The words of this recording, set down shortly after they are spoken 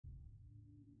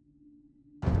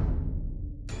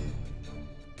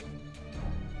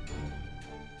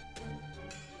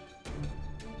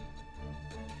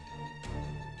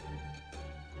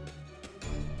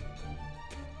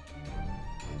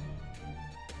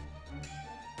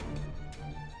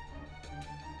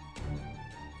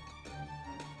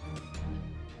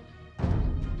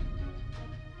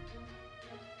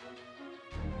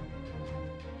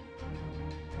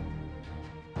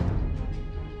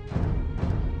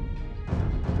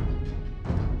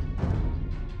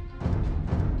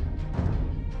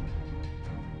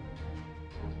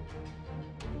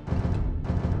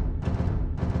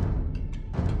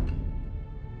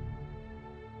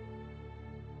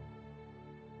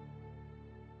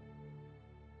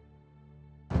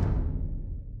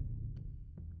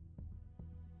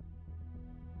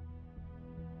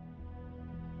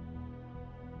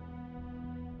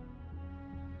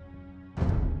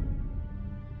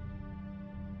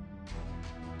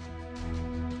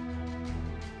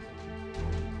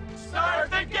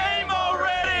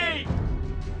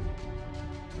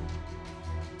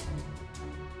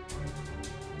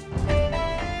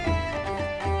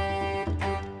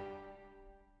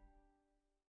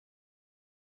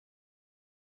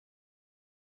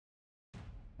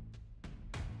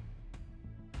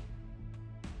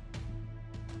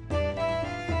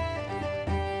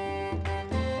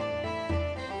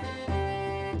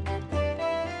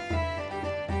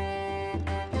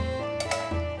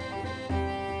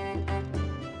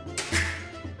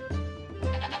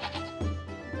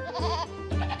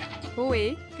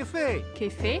Ohé. Que fait? Qu'est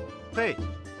fait? Prêt.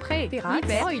 Prêt.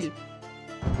 Liber. Oil.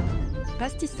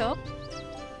 Pastisor.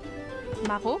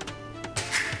 Maro.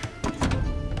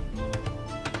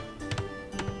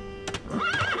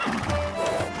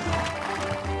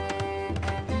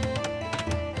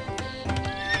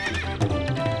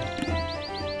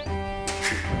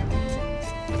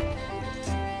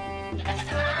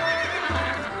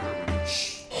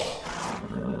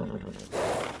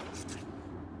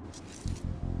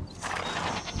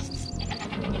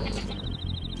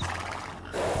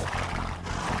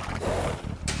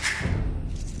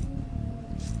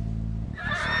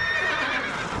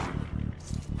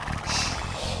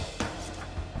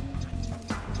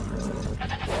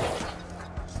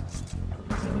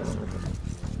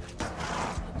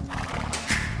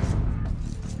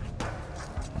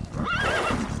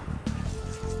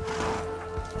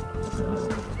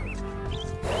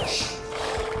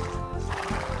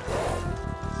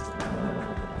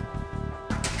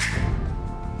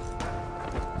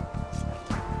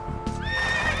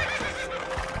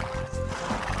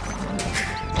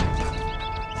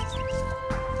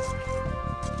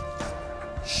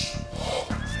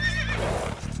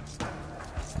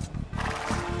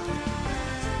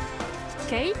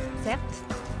 Ok, certes.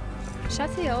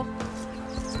 Chasseur.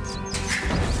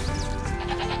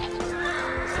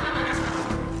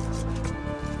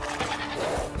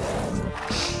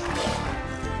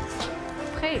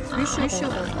 Prêt,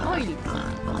 bûcheron, oil.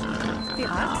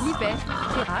 Terrasse, libère,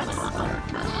 terrasse.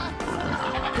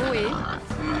 Ohé.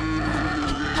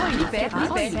 Oil,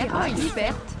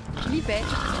 libère, libère.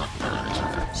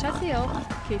 Chasseur.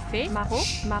 Café, maro.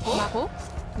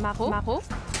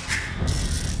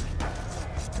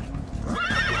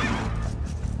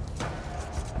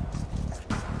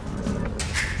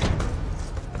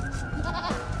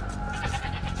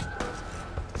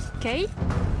 Ok,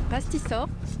 pastisor.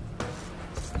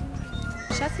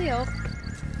 Chasseur.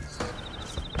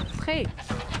 Prêt.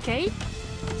 Ok.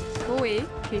 Ohé.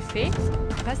 Café.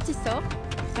 Pastisor.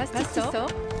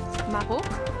 Maro.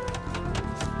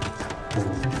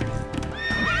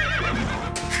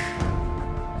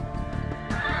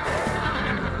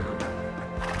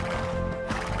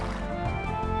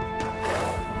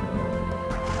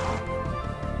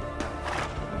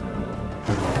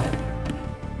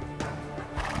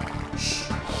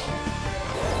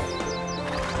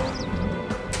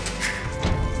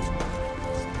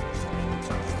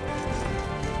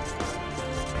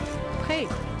 Prêt.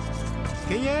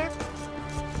 Gagné.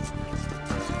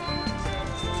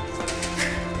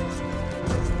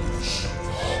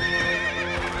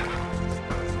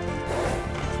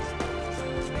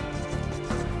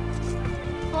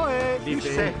 Ohé.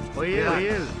 Libé.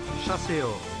 Oil. Chasseur.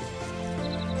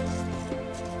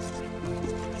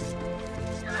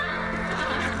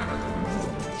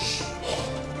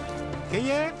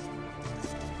 Gagné.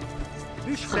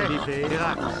 Bûcheron. Libé.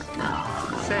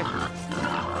 C'est.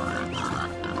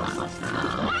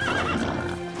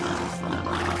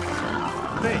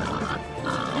 Prêt.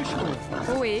 Bûcheron.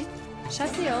 Ohé.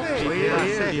 Chasseur.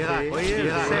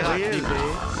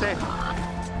 C'est.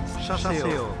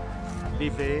 Chasseur.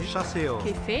 Libé. Chasseur.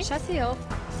 Café. Chasseur.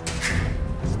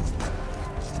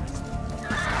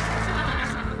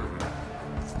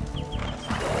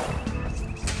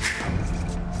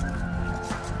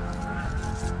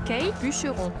 Ok,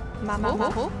 bûcheron.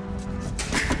 Maro.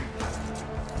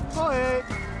 Ohé.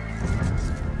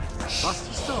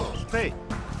 Pastisor. Prêt.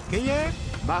 Gagné.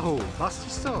 Maro.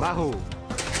 Pastisor. Maro.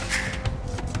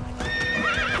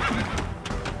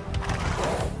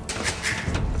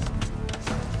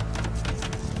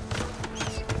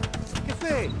 Que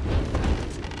fait?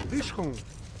 Bûcheron.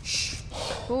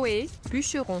 Ohé.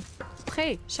 Bûcheron.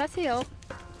 Prêt. Chasseur.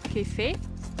 Café.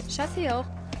 Chasseur.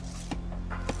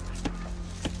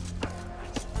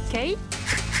 Ok.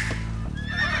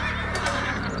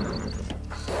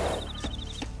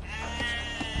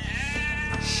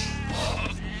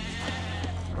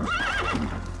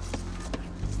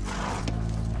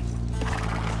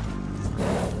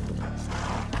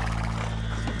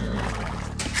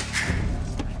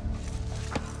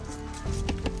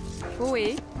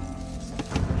 Ohé.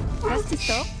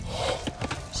 Pastisor.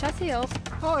 Chasseur.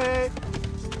 Ohé.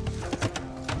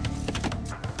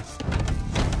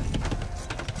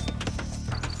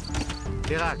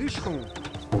 Bûcheron.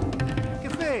 Que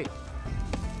fait?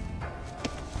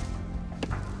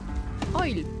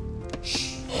 Oil.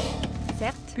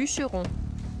 Certes, bûcheron.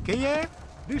 Gagné.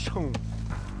 Bûcheron.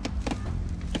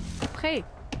 Prêt.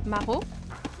 Maro.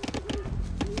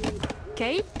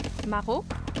 Ok. Maro.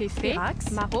 Café.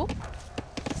 Maro.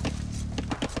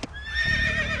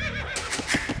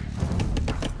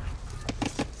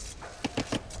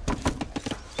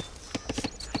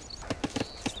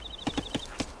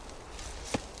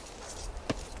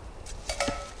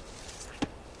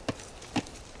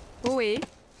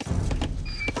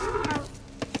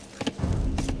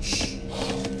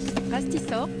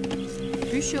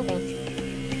 Bûcheron.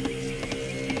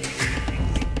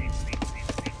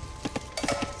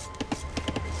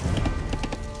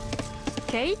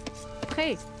 Kate,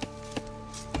 prêt.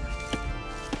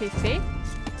 C'est fait.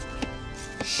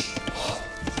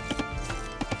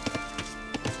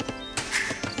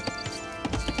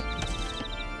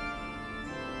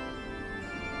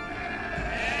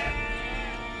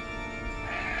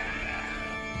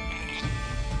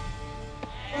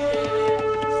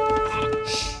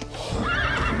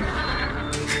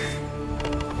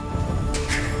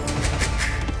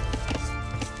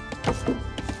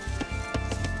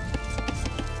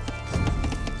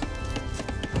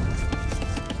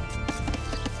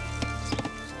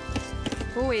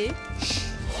 Oui.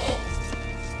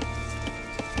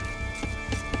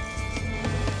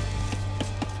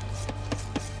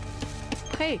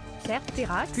 Prêt, certes,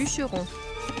 terrasse, bûcheron.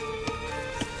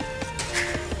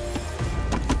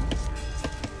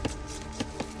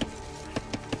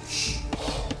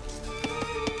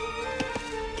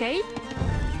 Kate,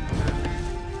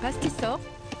 Pastissor.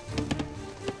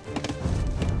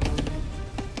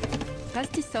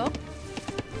 Pastissor.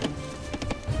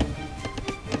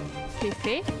 C'est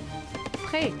fait.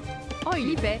 Prêt. Oh,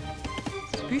 il y va.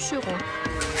 Bûcheron.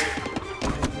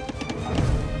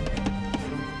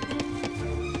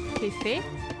 C'est fait.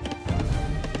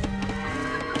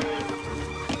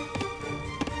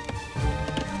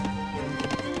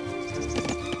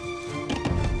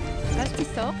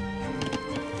 Pastissor.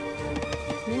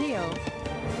 Minéo.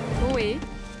 Ohé.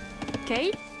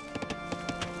 Kate.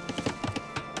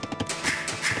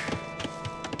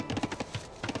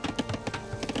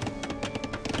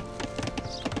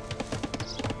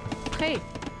 Prêt.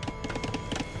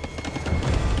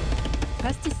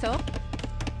 Pastissor.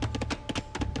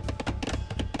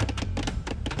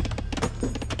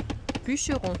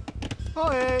 Bûcheron.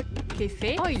 Ohé.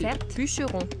 Café. Oil.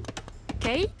 Bûcheron.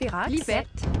 Kay. Pirates. Libette.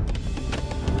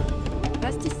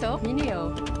 Pastissor.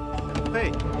 Minéo.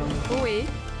 Prêt. Ohé.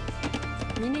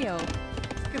 Minéo.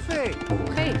 Café.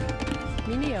 Prêt.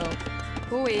 Minéo.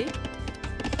 Ohé.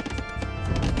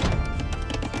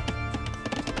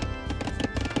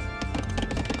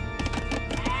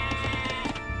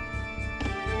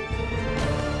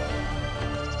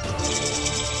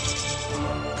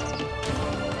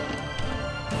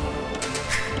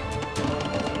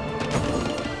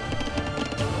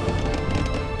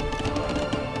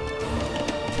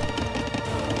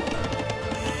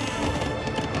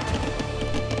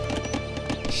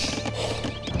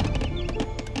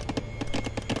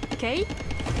 Kay.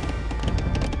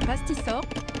 Pastissor.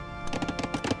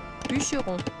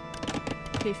 Bûcheron.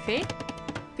 Café.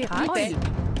 Pirates. Oil.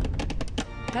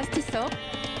 Pastissor.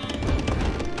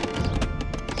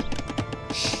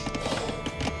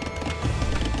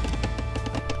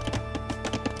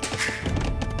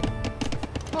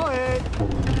 Ohé.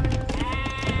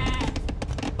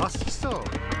 Pastissor.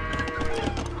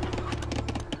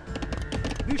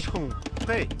 Bûcheron.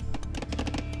 Prêt.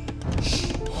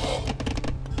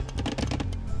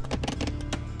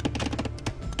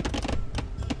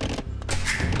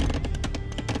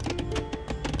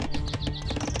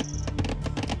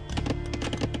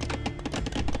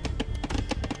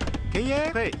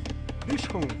 Cueillère. Prêt.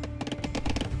 Bûcheron.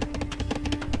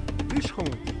 Bûcheron.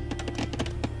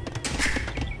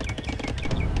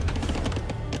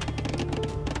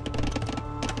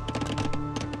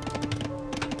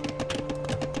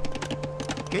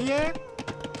 Cueillère.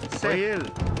 Sel.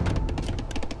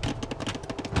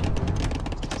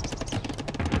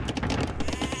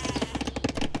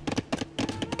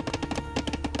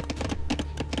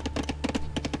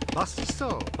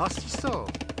 Pastissor. Pastissor.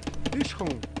 Bûcheron.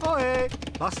 Ohé.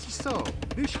 Pastissor.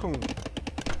 Bûcheron.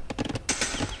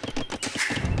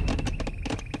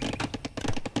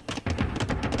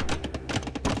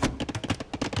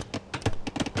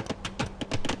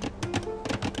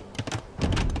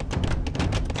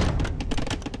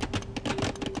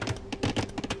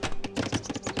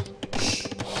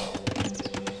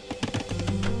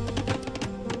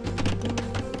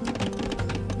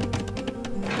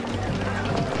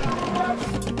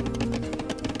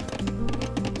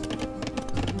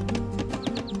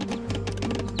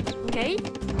 Kay.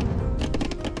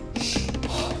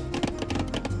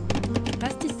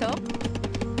 Pastissor.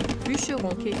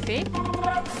 Bûcheron. Café.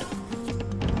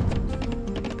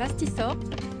 Pastissor.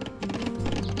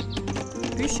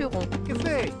 Bûcheron.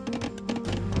 Café.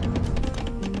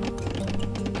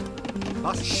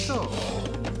 Pastissor.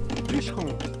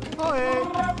 Bûcheron. Ohé.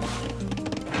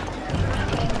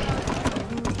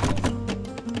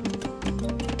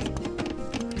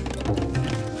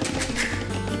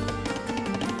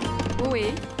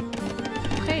 Ohé.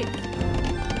 Prêt.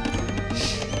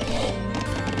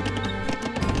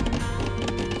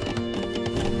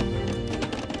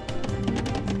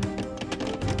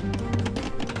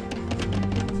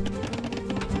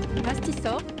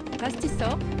 Pastisseau,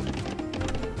 pastisseau,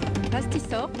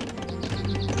 pastisseau,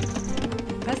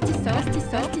 pastisseau,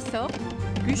 pastisseau, pastisseau,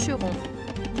 bûcheron,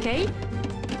 cake,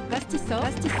 pastisseau,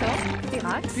 pastisseau,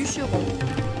 terrasse, bûcheron.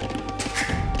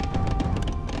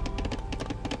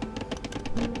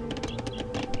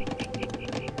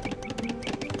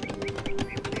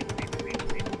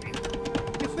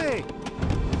 Café.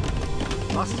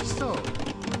 Pastisseau.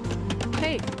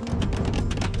 Prêt.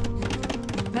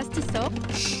 Pastisseau.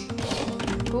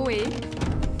 Ohé.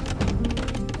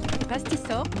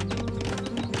 Pastisseau.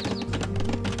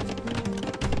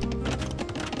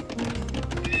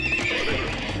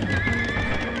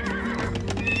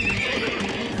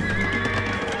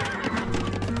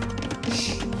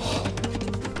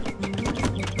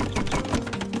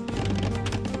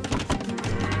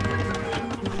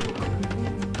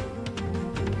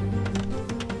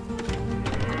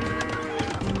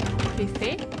 C'est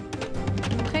fait.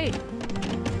 Prêt.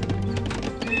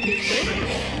 C'est fait.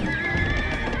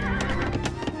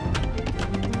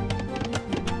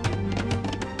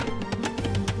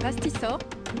 Pastisseau.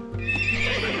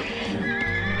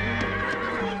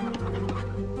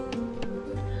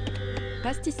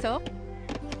 Pastisseau.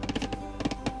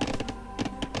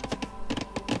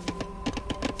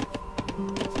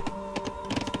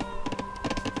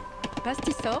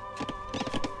 Pastisseau.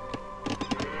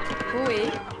 Ohé.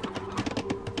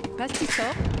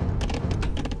 Pastisseau.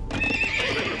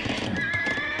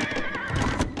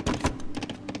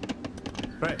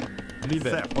 Prêt.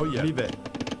 L'hiver. Oh yeah. L'hiver.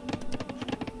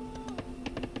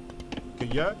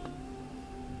 Cueilleur.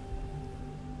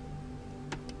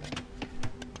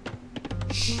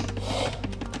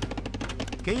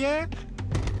 Cueilleur.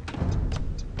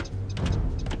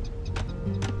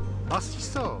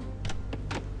 Pastisseau.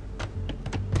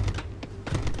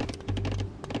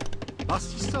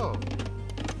 Pastisseau.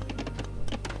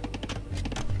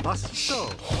 Pastisseau.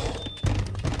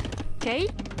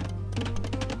 Cake.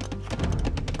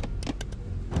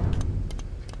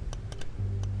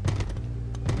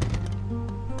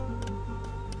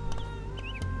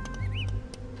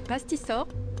 Pastisseau.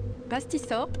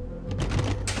 Pastisseau.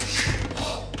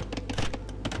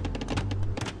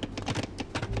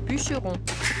 Bûcheron.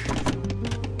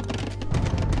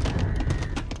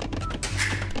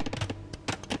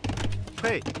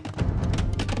 Prêt.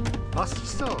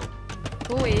 Pastisseau.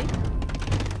 Ohé.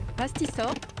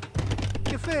 Pastisseau.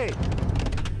 Café.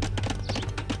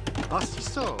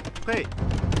 Pastisseau. Prêt.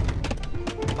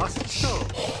 Pastisseau.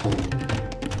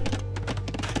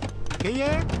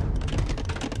 Cueilleur.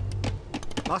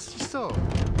 Pastisseau.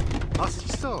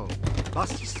 Pastisseau.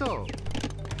 Pastisseau.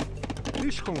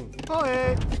 Bûcheron.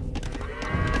 Ohé.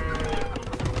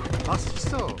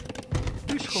 Pastisseau.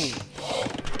 Bûcheron.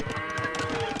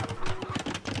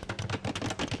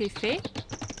 C'est fait.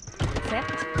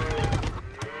 Certes.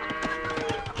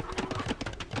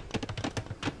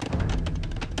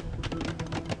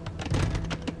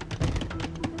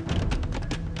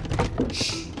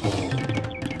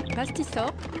 Pastisseau.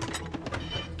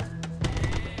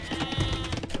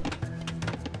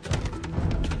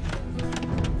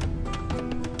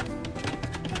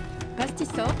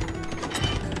 Pastisseau.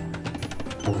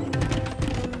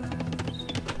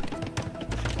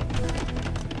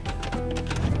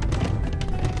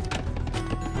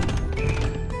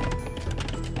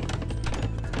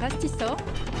 Pastisseau.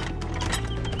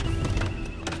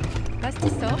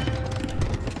 Pastisseau.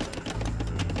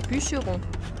 Bûcheron.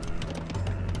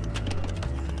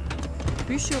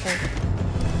 Bûcheron.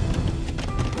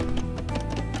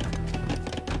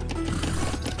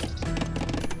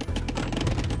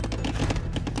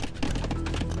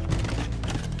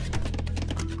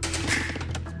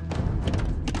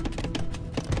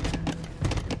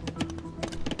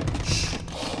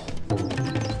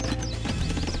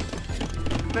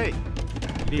 Prêt.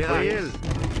 Gabriel.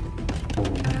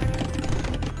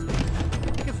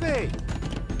 Café.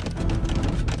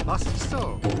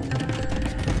 Pastisseau.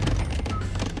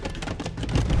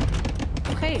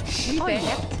 Prêt. L'hiver.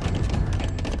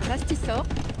 Pastisseau.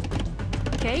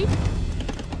 Cake.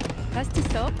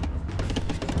 Pastisseau.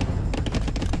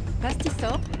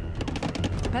 Pastisseau.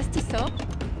 Pastisseau.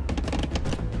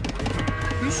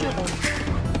 Bûcheron.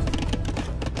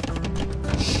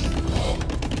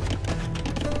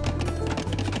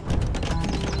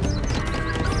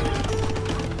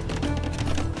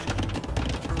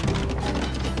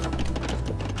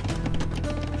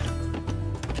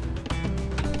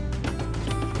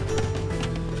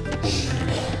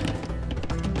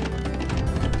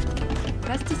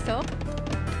 Pastisseau.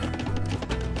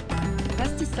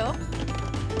 Pastisseau.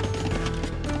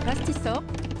 Pastisseau.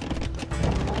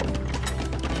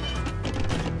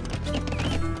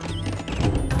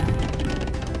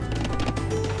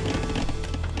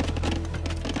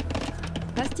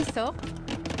 Pastisseau.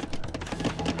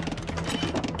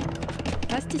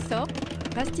 Pastisseau.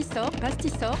 Pastisseau.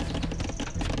 Pastisseau.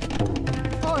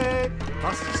 Ohé,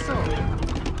 pastisseau.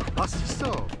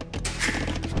 Pastisseau.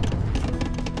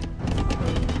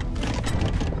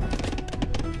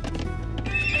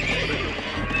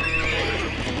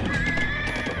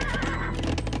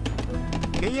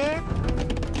 Gagné.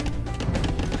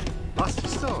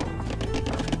 Pastisseau.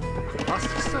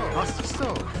 Pastisseau.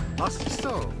 Pastisseau.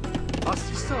 Pastisseau.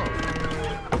 Pastisseau.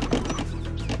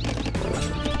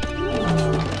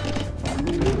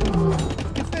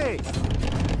 Café.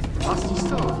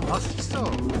 Pastisseau. Pastisseau.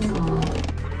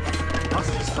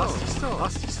 Pastisseau. Pastisseau.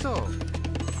 Pastisseau.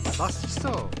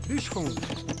 Pastisseau. Bûcheron.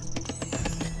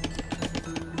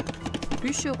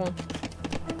 Bûcheron.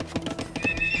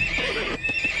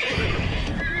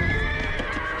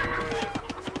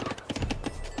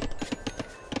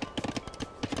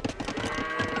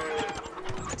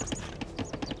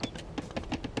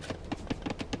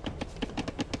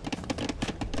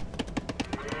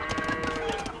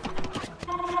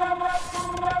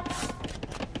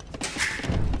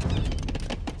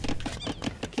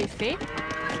 Café.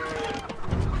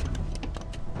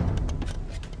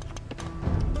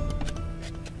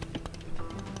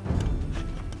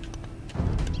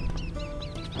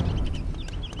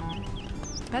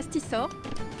 Pastisseau.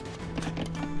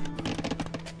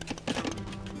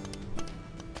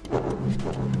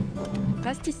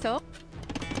 Pastisseau.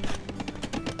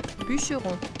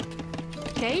 Bûcheron.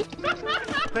 Cake.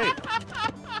 Hey.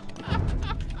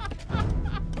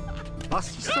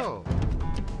 Pastisseau.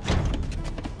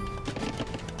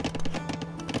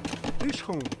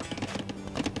 Bûcheron.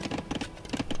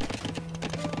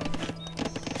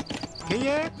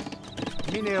 Gagné.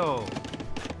 Minéo.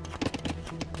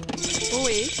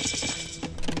 Ohé.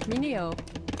 Minéo.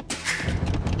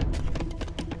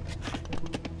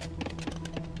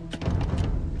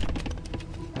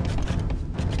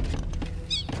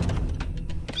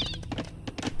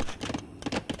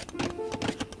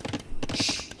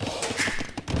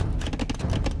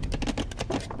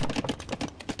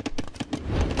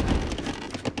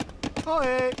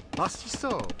 Ohé,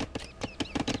 pastisseau.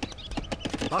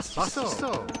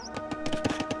 Pastisseau.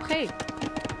 Prêt.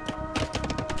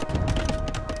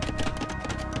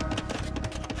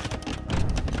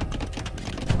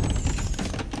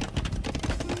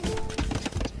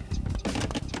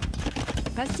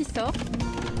 Pastisseau.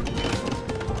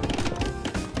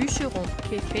 Bûcheron.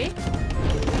 Café.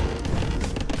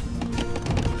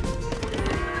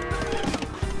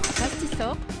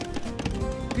 Pastisseau.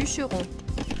 Bûcheron.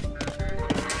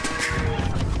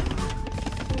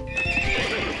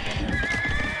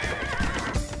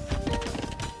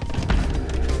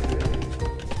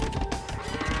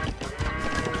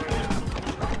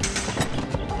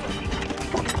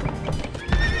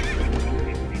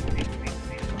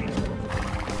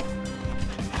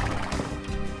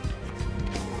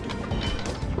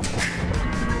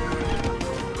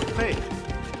 Hey.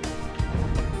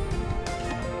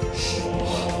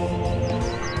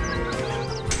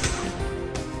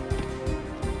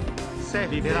 C'est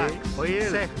libéral. Oui,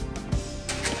 c'est.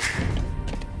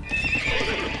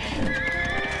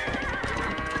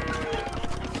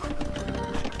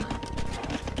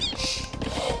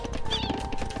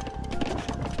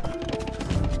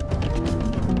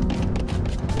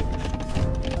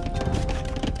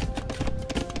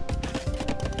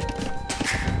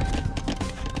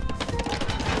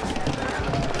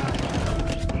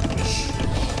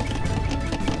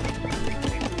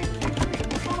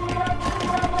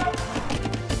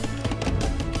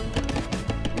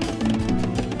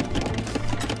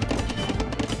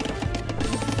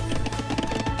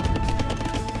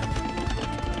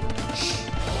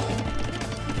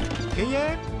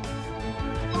 Gagné.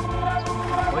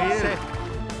 Oui, c'est.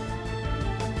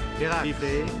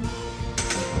 Vérifie.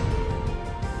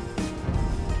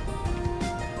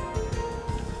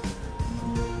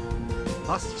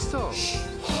 Pastisseau.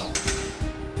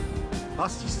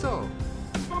 Pastisseau.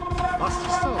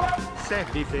 Pastisseau. C'est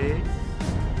vérifié.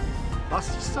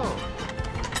 Pastisseau.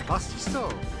 Pastisseau.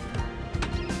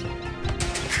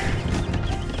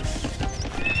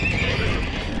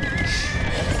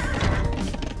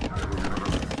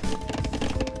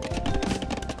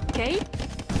 Okay.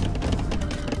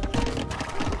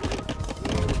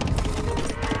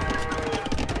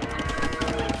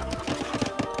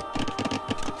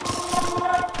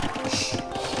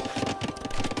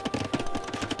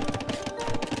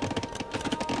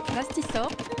 Pastisseau.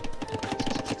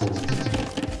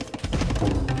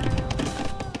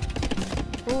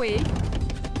 Oui.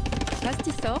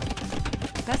 Pastisseau.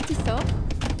 Pastisseau.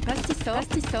 Pastisseau.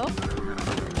 Pastisseau.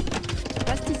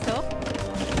 Pastisseau.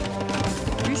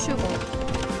 Bûcheron.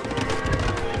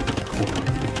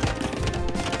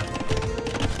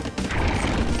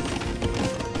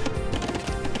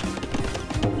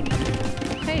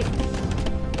 Prêt.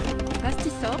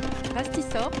 Pastisseau.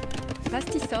 Pastisseau.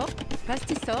 Pastisseau.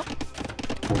 Pastisseau.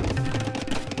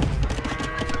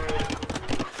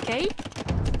 Cake.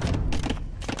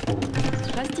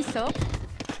 Pastisseau.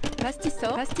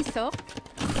 Pastisseau. Pastisseau.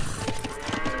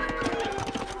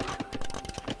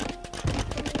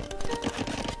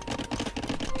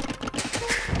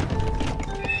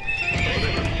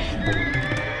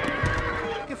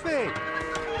 Café.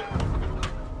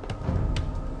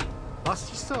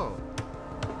 Pastisseau.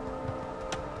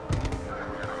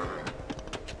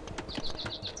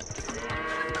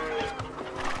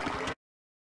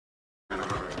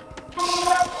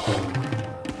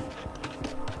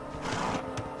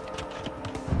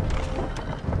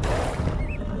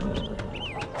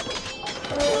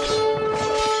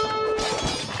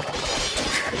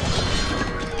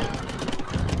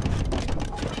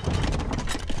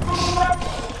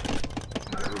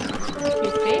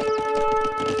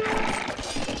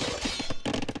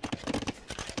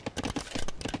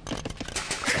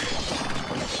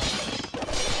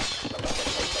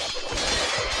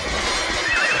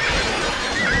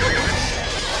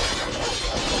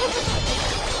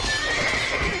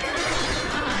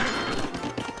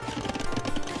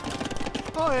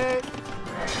 Ohé.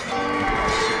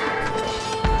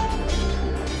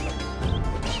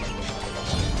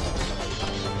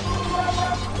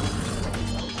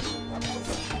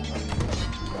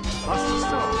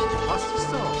 Pastisseau.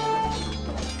 Pastisseau.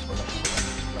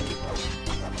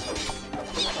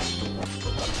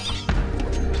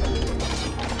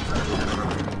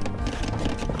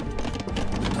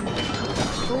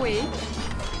 Oui.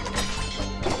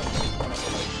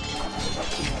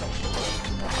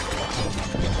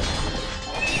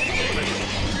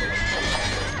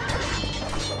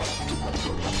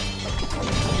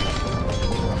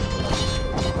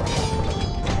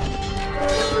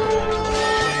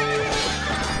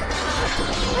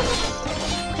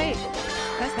 Prêt.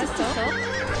 Pastisseau.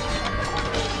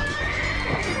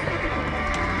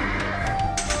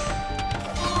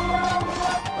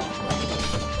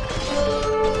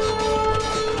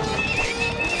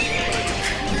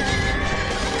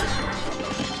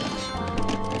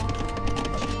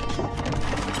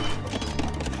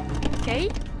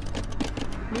 Cake.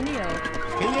 Minio.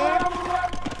 Cayenne.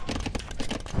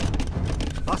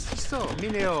 Pastisseau.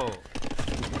 Minéo.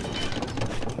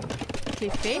 C'est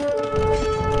fait.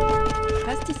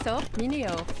 Pastisseau.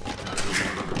 Minio.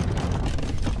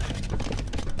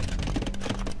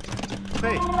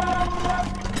 Prêt.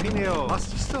 Minéo.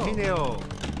 Pastisseau. Minéo.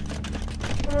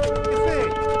 Café.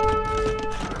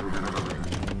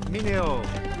 Minéo.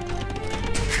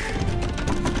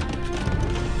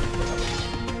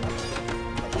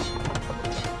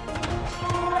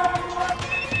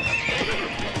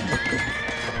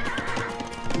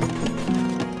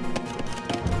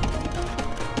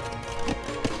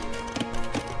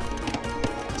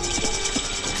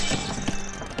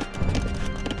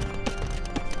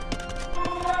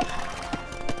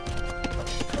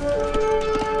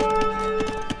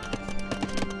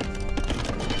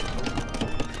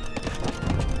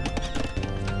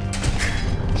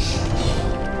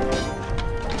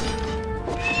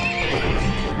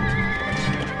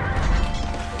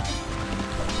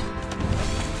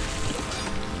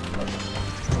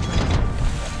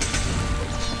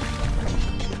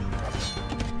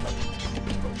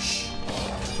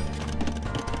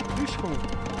 Bûcheron.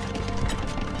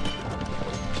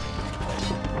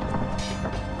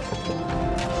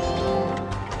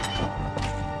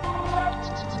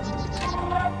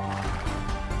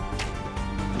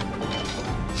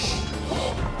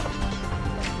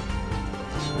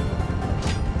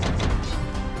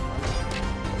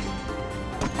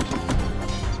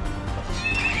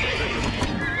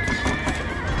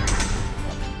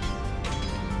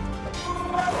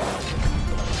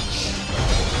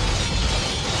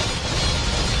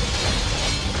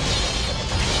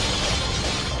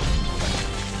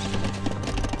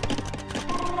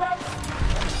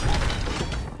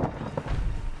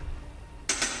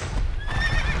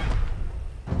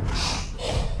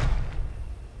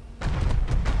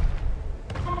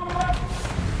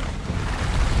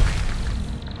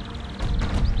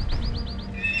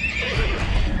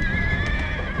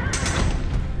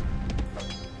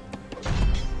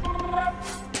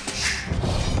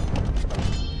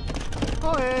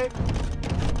 Ohé.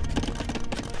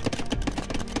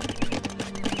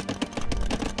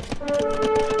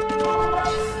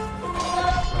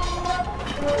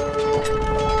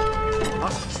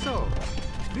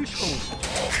 Oui.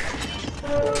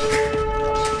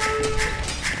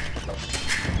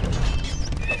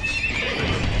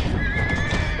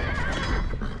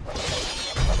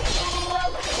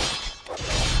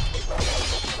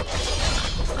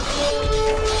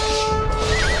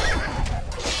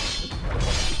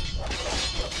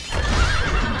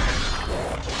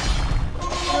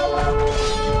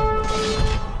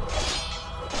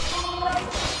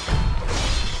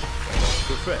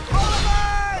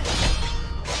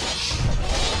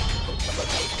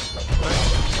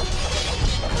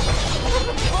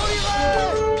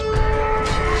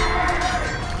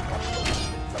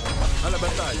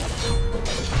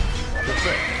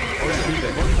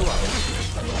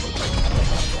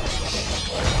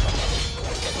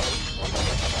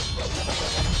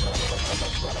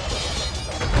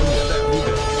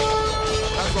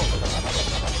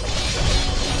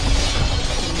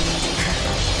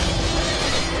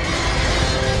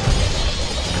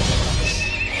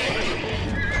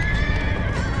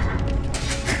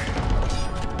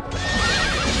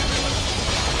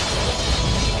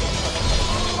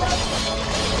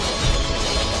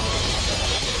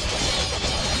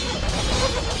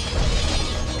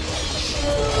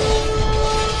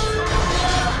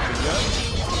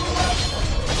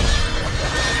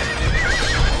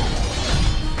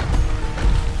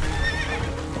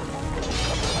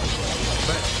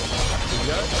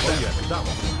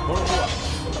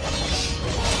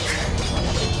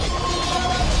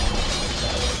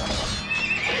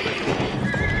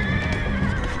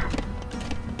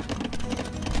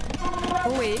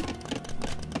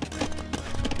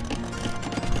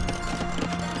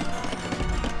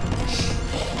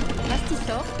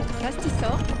 Pastisso,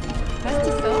 pastisso,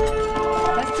 pastisso,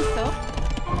 pastisso.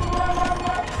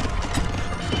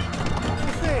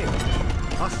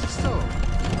 Pastisso.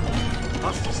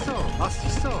 Pastisso.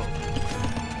 Pastisso.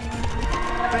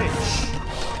 Hey.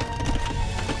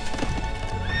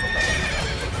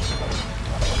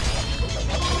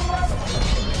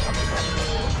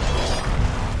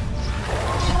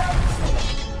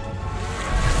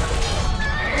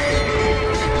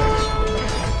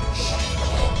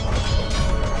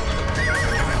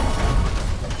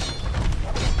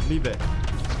 Liebe.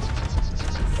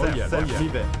 Oh yeah, oh yeah.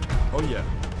 Liebe. Oh yeah.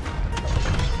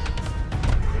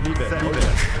 Liebe,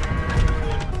 Liebe.